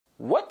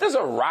What does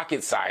a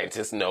rocket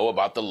scientist know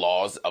about the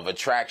laws of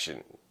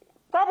attraction?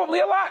 Probably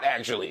a lot,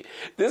 actually.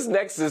 This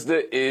next sister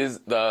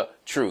is the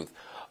truth.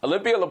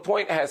 Olympia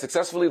LePoint has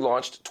successfully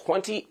launched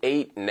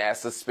 28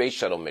 NASA space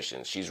shuttle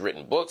missions. She's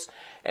written books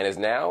and is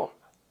now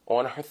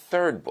on her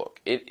third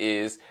book. It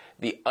is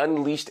the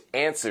Unleashed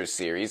Answers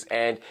series,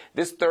 and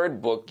this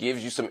third book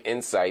gives you some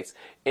insights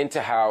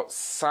into how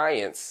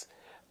science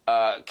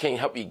can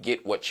help you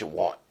get what you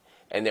want.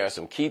 And there are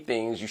some key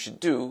things you should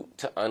do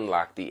to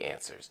unlock the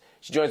answers.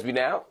 She joins me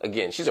now.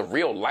 Again, she's a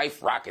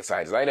real-life rocket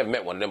scientist. I ain't never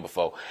met one of them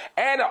before.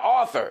 And an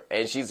author.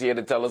 And she's here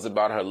to tell us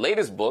about her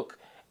latest book,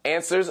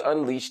 Answers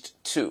Unleashed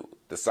 2,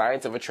 The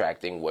Science of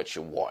Attracting What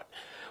You Want.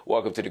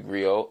 Welcome to the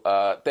Grio.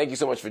 Thank you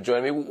so much for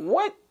joining me.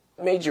 What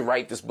made you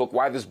write this book?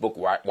 Why this book?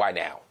 Why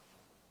now?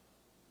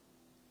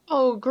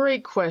 Oh,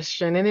 great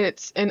question. And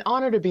it's an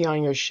honor to be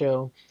on your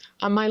show.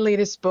 My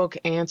latest book,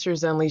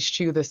 Answers Unleashed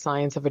 2, The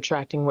Science of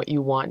Attracting What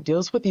You Want,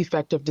 deals with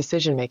effective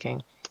decision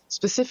making.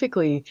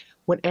 Specifically,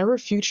 whatever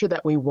future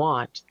that we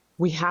want,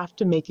 we have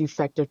to make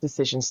effective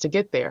decisions to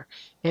get there.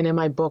 And in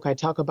my book, I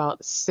talk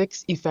about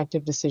 6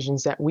 effective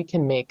decisions that we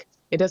can make.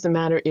 It doesn't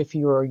matter if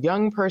you're a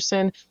young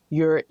person,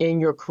 you're in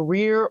your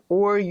career,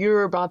 or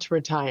you're about to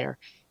retire.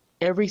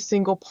 Every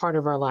single part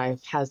of our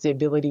life has the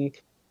ability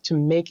to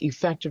make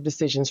effective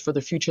decisions for the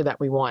future that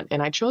we want.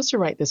 And I chose to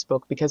write this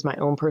book because my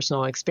own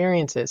personal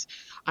experiences.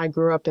 I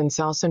grew up in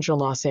South Central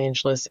Los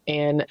Angeles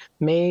and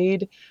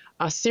made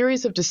a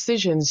series of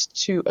decisions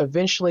to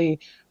eventually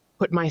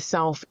put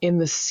myself in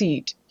the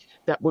seat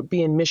that would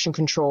be in mission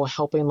control,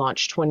 helping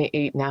launch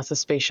 28 NASA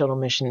space shuttle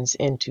missions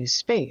into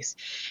space.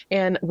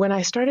 And when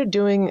I started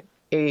doing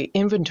an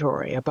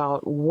inventory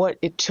about what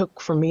it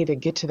took for me to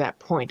get to that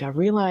point, I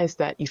realized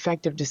that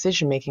effective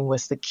decision making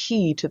was the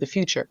key to the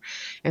future.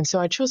 And so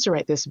I chose to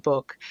write this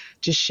book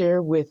to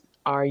share with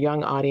our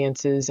young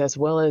audiences as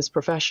well as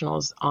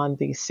professionals on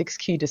the 6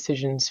 key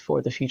decisions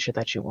for the future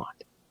that you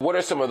want. What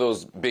are some of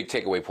those big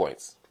takeaway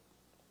points?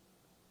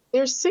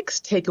 There's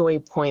 6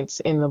 takeaway points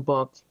in the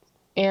book,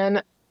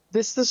 and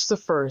this is the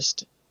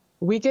first.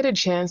 We get a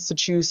chance to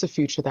choose the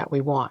future that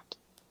we want.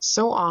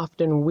 So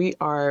often we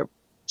are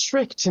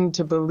tricked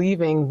into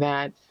believing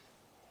that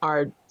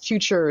our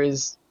future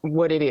is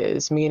what it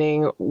is,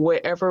 meaning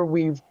whatever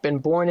we've been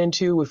born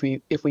into,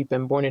 if we've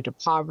been born into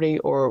poverty,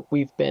 or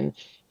we've been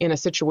in a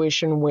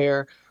situation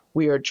where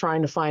we are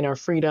trying to find our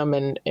freedom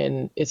and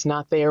it's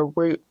not there,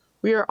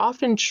 we are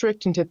often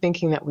tricked into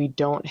thinking that we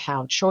don't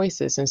have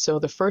choices. And so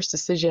the first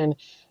decision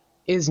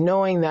is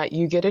knowing that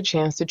you get a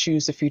chance to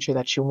choose the future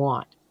that you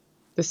want.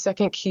 The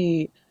second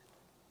key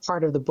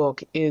part of the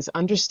book is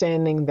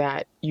understanding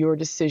that your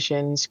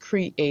decisions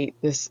create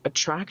this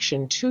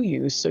attraction to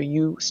you, so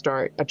you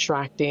start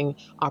attracting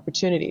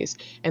opportunities.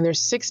 And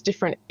there's 6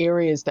 different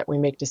areas that we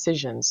make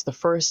decisions. The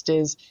first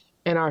is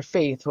in our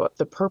faith,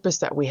 the purpose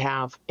that we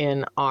have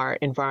in our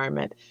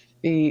environment.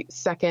 The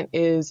second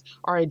is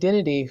our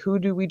identity. Who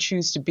do we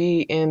choose to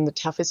be in the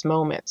toughest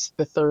moments?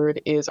 The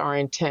third is our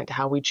intent,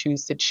 how we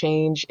choose to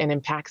change and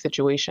impact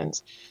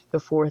situations. The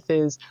fourth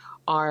is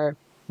our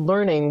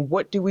learning.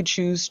 What do we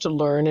choose to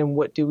learn and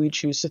what do we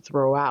choose to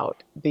throw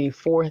out? The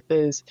fourth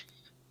is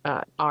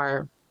the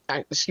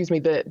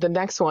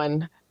next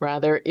one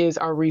rather is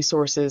our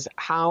resources,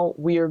 how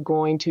we are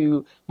going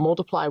to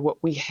multiply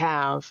what we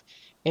have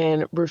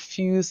and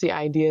refuse the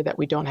idea that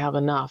we don't have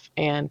enough.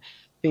 And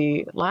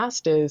the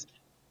last is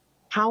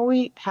how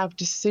we have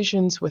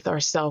decisions with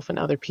ourselves and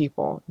other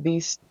people.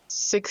 These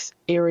 6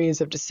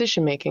 areas of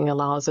decision making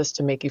allows us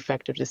to make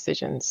effective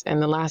decisions.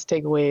 And the last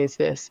takeaway is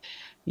this: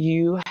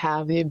 you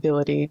have the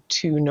ability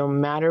to, no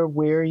matter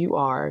where you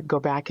are, go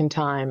back in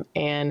time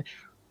and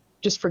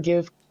just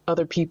forgive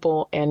other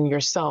people and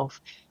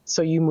yourself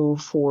so you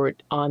move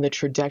forward on the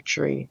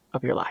trajectory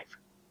of your life.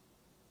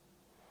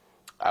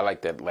 I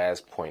like that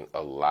last point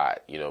a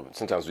lot. You know,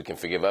 sometimes we can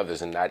forgive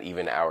others and not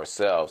even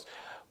ourselves.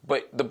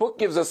 But the book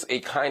gives us a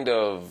kind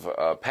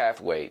of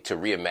pathway to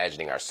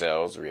reimagining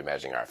ourselves,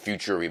 reimagining our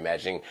future,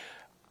 reimagining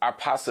our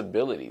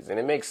possibilities. And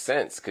it makes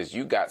sense because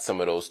you got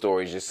some of those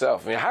stories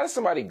yourself. I mean, how does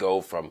somebody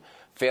go from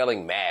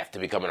failing math to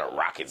becoming a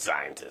rocket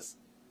scientist?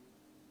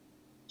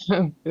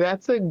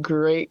 That's a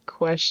great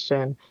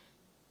question.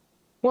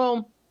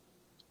 Well,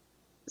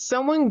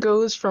 someone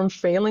goes from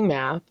failing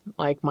math,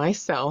 like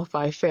myself.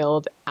 I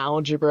failed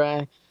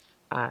algebra,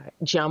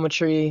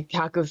 geometry,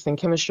 calculus, and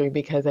chemistry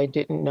because I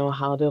didn't know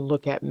how to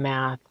look at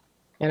math.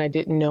 And I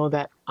didn't know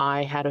that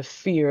I had a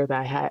fear that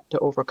I had to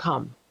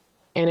overcome.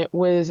 And it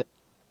was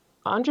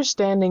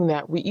understanding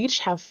that we each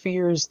have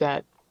fears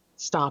that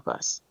stop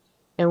us.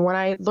 And when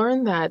I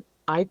learned that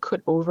I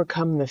could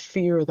overcome the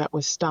fear that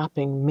was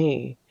stopping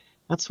me,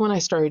 that's when I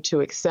started to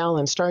excel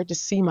and started to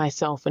see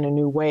myself in a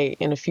new way,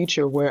 in a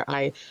future where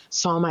I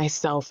saw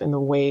myself in the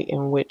way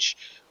in which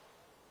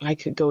I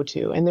could go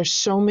to. And there's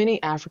so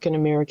many African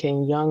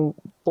American young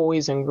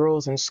boys and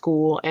girls in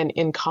school and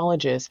in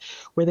colleges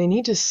where they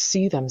need to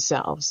see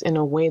themselves in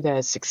a way that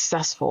is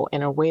successful,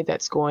 in a way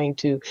that's going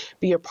to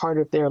be a part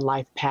of their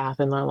life path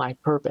and their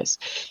life purpose.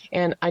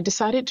 And I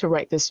decided to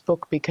write this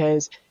book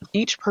because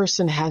each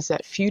person has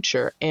that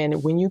future.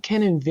 And when you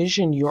can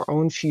envision your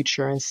own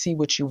future and see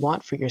what you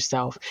want for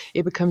yourself,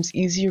 it becomes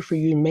easier for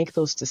you to make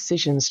those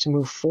decisions to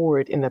move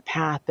forward in the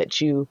path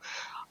that you're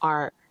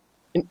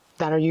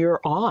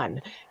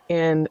on.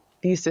 And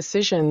these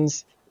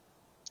decisions,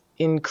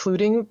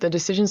 including the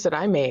decisions that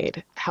I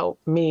made,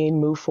 helped me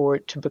move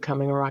forward to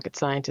becoming a rocket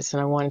scientist.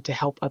 And I wanted to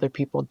help other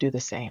people do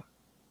the same.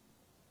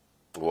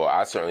 Well,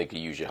 I certainly could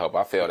use your help.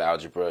 I failed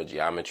algebra,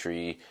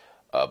 geometry,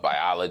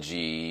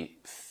 biology,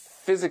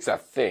 physics, I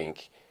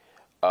think.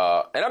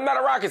 And I'm not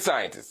a rocket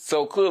scientist.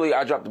 So clearly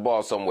I dropped the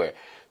ball somewhere.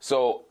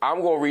 So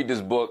I'm going to read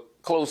this book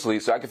closely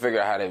so I can figure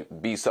out how to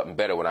be something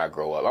better when I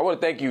grow up. I want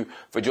to thank you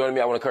for joining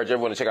me. I want to encourage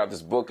everyone to check out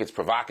this book. It's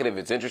provocative.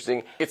 It's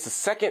interesting. It's the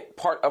second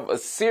part of a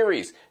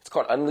series. It's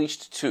called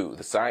Unleashed 2,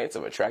 The Science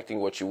of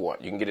Attracting What You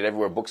Want. You can get it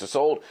everywhere books are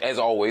sold. As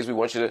always, we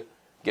want you to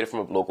get it from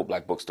a local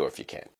black bookstore if you can.